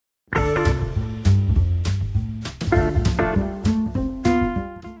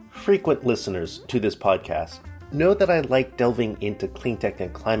Frequent listeners to this podcast know that I like delving into clean tech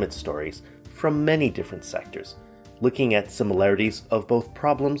and climate stories from many different sectors, looking at similarities of both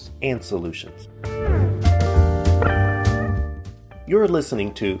problems and solutions. You're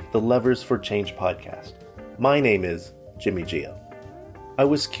listening to the Levers for Change podcast. My name is Jimmy Gio. I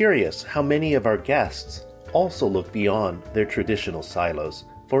was curious how many of our guests also look beyond their traditional silos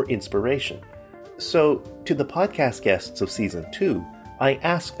for inspiration. So, to the podcast guests of Season 2, I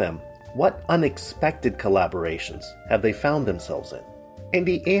asked them, what unexpected collaborations have they found themselves in? And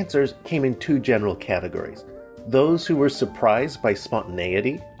the answers came in two general categories. Those who were surprised by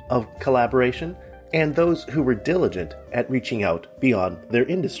spontaneity of collaboration, and those who were diligent at reaching out beyond their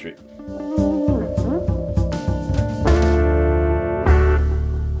industry.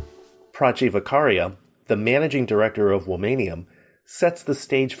 Prachi Vakharia, the managing director of Womanium, sets the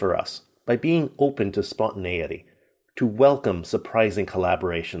stage for us by being open to spontaneity, to welcome surprising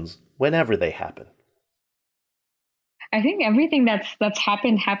collaborations whenever they happen. I think everything that's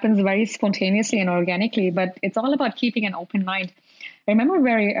happened happens very spontaneously and organically, but it's all about keeping an open mind. I remember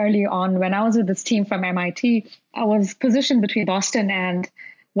very early on when I was with this team from MIT, I was positioned between Boston and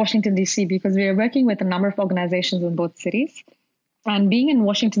Washington, D.C., because we were working with a number of organizations in both cities. And being in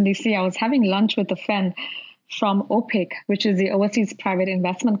Washington, D.C., I was having lunch with a friend from OPIC, which is the Overseas Private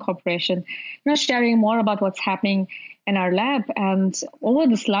Investment Corporation, sharing more about what's happening in our lab. And over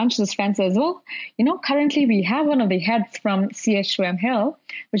this lunch, this friend says, well, currently we have one of the heads from CH2M Hill,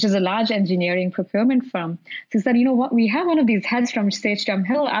 which is a large engineering procurement firm. So he said, you know what, we have one of these heads from CH2M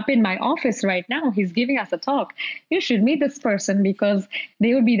Hill up in my office right now. He's giving us a talk. You should meet this person because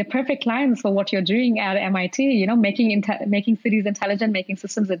they would be the perfect clients for what you're doing at MIT, making cities intelligent, making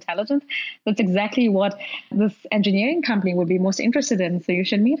systems intelligent. That's exactly what this engineering company would be most interested in. So you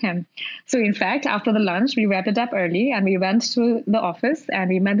should meet him. So in fact, after the lunch, we wrapped it up early and we went to the office and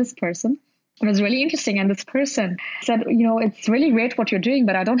we met this person. It was really interesting. And this person said, it's really great what you're doing,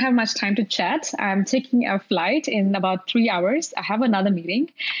 but I don't have much time to chat. I'm taking a flight in about 3 hours. I have another meeting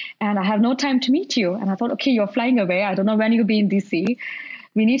and I have no time to meet you. And I thought, okay, you're flying away. I don't know when you'll be in DC.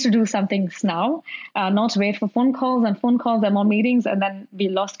 We need to do something now, not wait for phone calls and more meetings and then be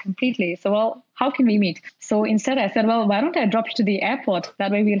lost completely. So, well, how can we meet? So instead I said, well, why don't I drop you to the airport?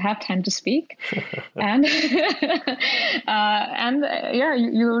 That way we'll have time to speak. and you'll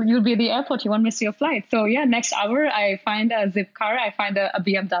be at the airport. You won't miss your flight. So next hour I find a Zip car. I find a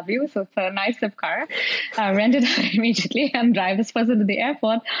BMW. So it's a nice Zip car. Rent it immediately and drive this person to the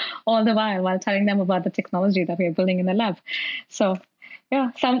airport all the while telling them about the technology that we're building in the lab. So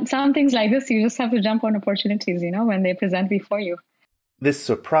some things like this, you just have to jump on opportunities, when they present before you. This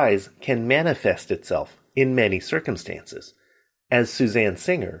surprise can manifest itself in many circumstances, as Suzanne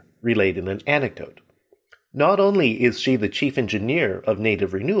Singer relayed in an anecdote. Not only is she the chief engineer of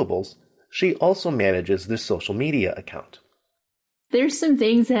Native Renewables, she also manages their social media account. There's some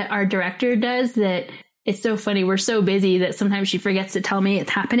things that our director does that it's so funny. We're so busy that sometimes she forgets to tell me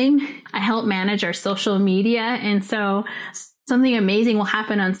it's happening. I help manage our social media, and so something amazing will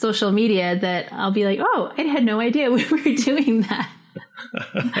happen on social media that I'll be like, oh, I had no idea we were doing that.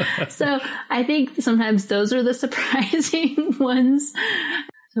 So I think sometimes those are the surprising ones.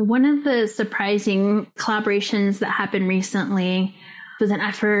 So one of the surprising collaborations that happened recently was an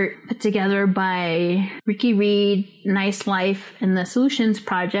effort put together by Ricky Reed, Nice Life, and the Solutions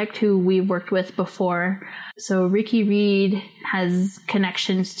Project, who we've worked with before. So Ricky Reed has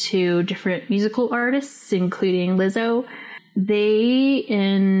connections to different musical artists, including Lizzo. They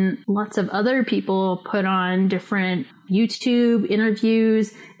and lots of other people put on different YouTube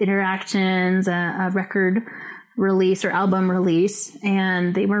interviews, interactions, a record release or album release,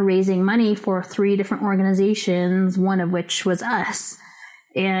 and they were raising money for 3 different organizations, one of which was us.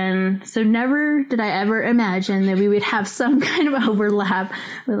 And so never did I ever imagine that we would have some kind of overlap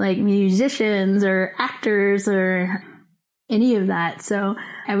with like musicians or actors or any of that. So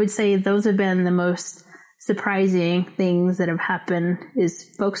I would say those have been the most surprising things that have happened is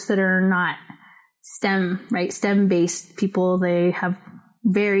folks that are not STEM-based people. They have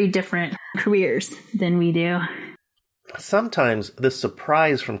very different careers than we do. Sometimes the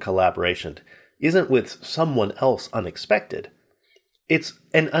surprise from collaboration isn't with someone else unexpected. It's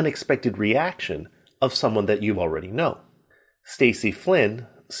an unexpected reaction of someone that you already know. Stacy Flynn,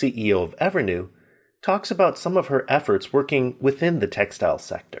 CEO of Evernew, talks about some of her efforts working within the textile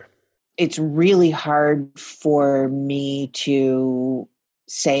sector. It's really hard for me to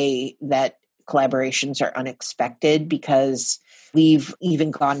say that collaborations are unexpected because we've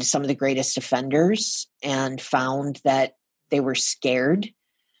even gone to some of the greatest offenders and found that they were scared.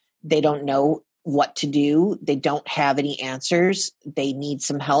 They don't know what to do. They don't have any answers. They need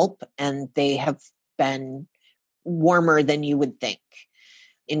some help, and they have been warmer than you would think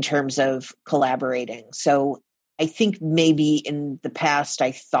in terms of collaborating. So I think maybe in the past,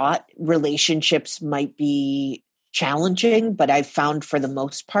 I thought relationships might be challenging, but I've found for the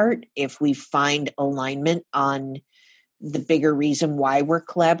most part, if we find alignment on the bigger reason why we're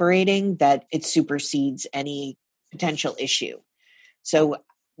collaborating, that it supersedes any potential issue. So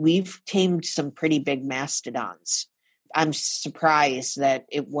we've tamed some pretty big mastodons. I'm surprised that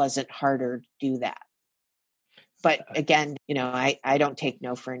it wasn't harder to do that. But again, I don't take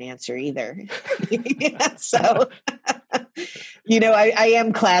no for an answer either. So, I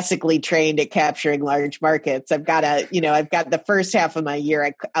am classically trained at capturing large markets. I've got the first half of my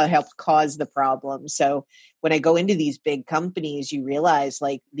year, I helped cause the problem. So when I go into these big companies, you realize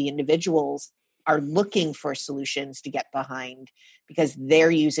like the individuals are looking for solutions to get behind because they're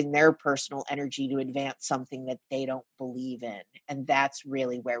using their personal energy to advance something that they don't believe in. And that's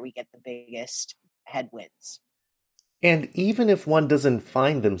really where we get the biggest headwinds. And even if one doesn't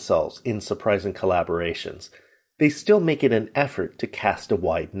find themselves in surprising collaborations, they still make it an effort to cast a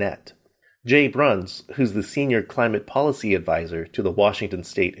wide net. Jay Bruns, who's the Senior Climate Policy Advisor to the Washington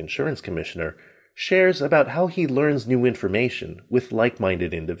State Insurance Commissioner, shares about how he learns new information with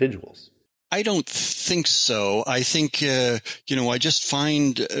like-minded individuals. I don't think so. I think, I just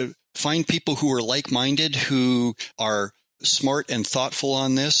find people who are like-minded, who are smart and thoughtful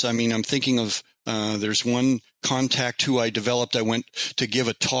on this. I mean, I'm thinking of there's one contact who I developed. I went to give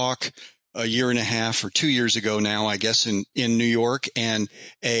a talk a year and a half or 2 years ago now, I guess, in New York, and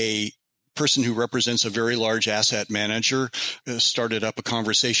a person who represents a very large asset manager started up a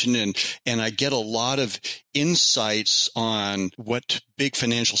conversation, and I get a lot of insights on what big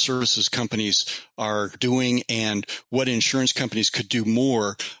financial services companies are doing and what insurance companies could do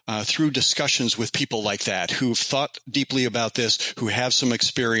more through discussions with people like that who've thought deeply about this, who have some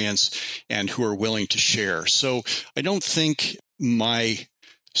experience, and who are willing to share. So I don't think my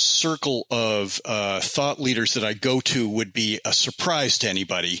circle of thought leaders that I go to would be a surprise to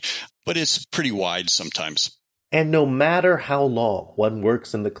anybody, but it's pretty wide sometimes. And no matter how long one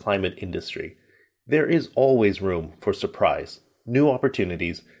works in the climate industry, there is always room for surprise, new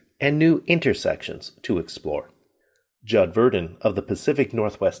opportunities, and new intersections to explore. Judd Verdon of the Pacific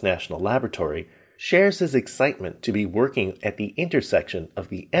Northwest National Laboratory shares his excitement to be working at the intersection of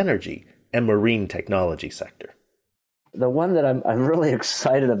the energy and marine technology sector. The one that I'm really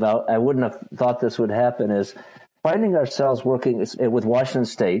excited about, I wouldn't have thought this would happen, is finding ourselves working with Washington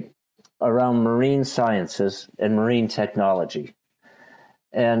State around marine sciences and marine technology.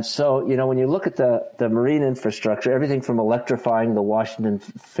 And so, when you look at the marine infrastructure, everything from electrifying the Washington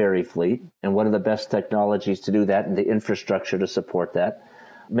ferry fleet, and what are the best technologies to do that and the infrastructure to support that,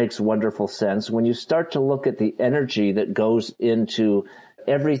 makes wonderful sense. When you start to look at the energy that goes into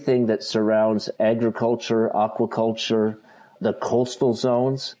everything that surrounds agriculture, aquaculture, the coastal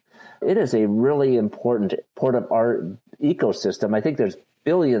zones, it is a really important part of our ecosystem. I think there's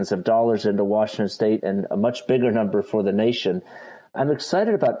billions of dollars into Washington State and a much bigger number for the nation. I'm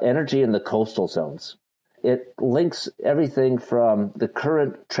excited about energy in the coastal zones. It links everything from the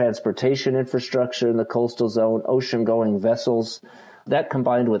current transportation infrastructure in the coastal zone, ocean-going vessels. That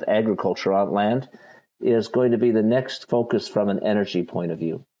combined with agriculture on land is going to be the next focus from an energy point of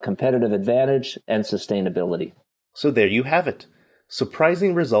view, competitive advantage and sustainability. So there you have it.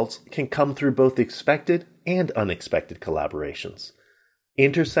 Surprising results can come through both expected and unexpected collaborations.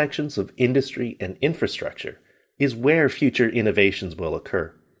 Intersections of industry and infrastructure is where future innovations will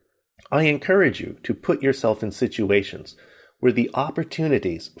occur. I encourage you to put yourself in situations where the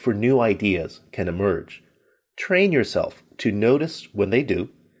opportunities for new ideas can emerge. Train yourself to notice when they do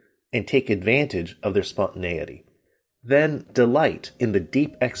and take advantage of their spontaneity. Then delight in the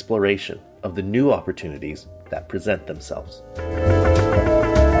deep exploration of the new opportunities that present themselves.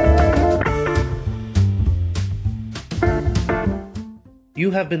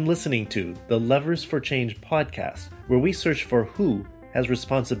 You have been listening to the Levers for Change podcast, where we search for who has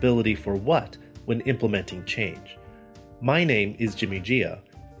responsibility for what when implementing change. My name is Jimmy Gia,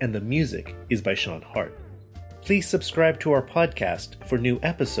 and the music is by Sean Hart. Please subscribe to our podcast for new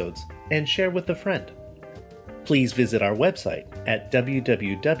episodes and share with a friend. Please visit our website at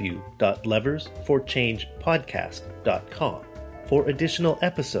www.leversforchangepodcast.com for additional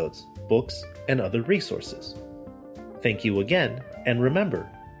episodes, books, and other resources. Thank you again, and remember,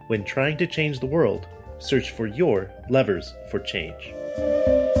 when trying to change the world, search for your levers for change.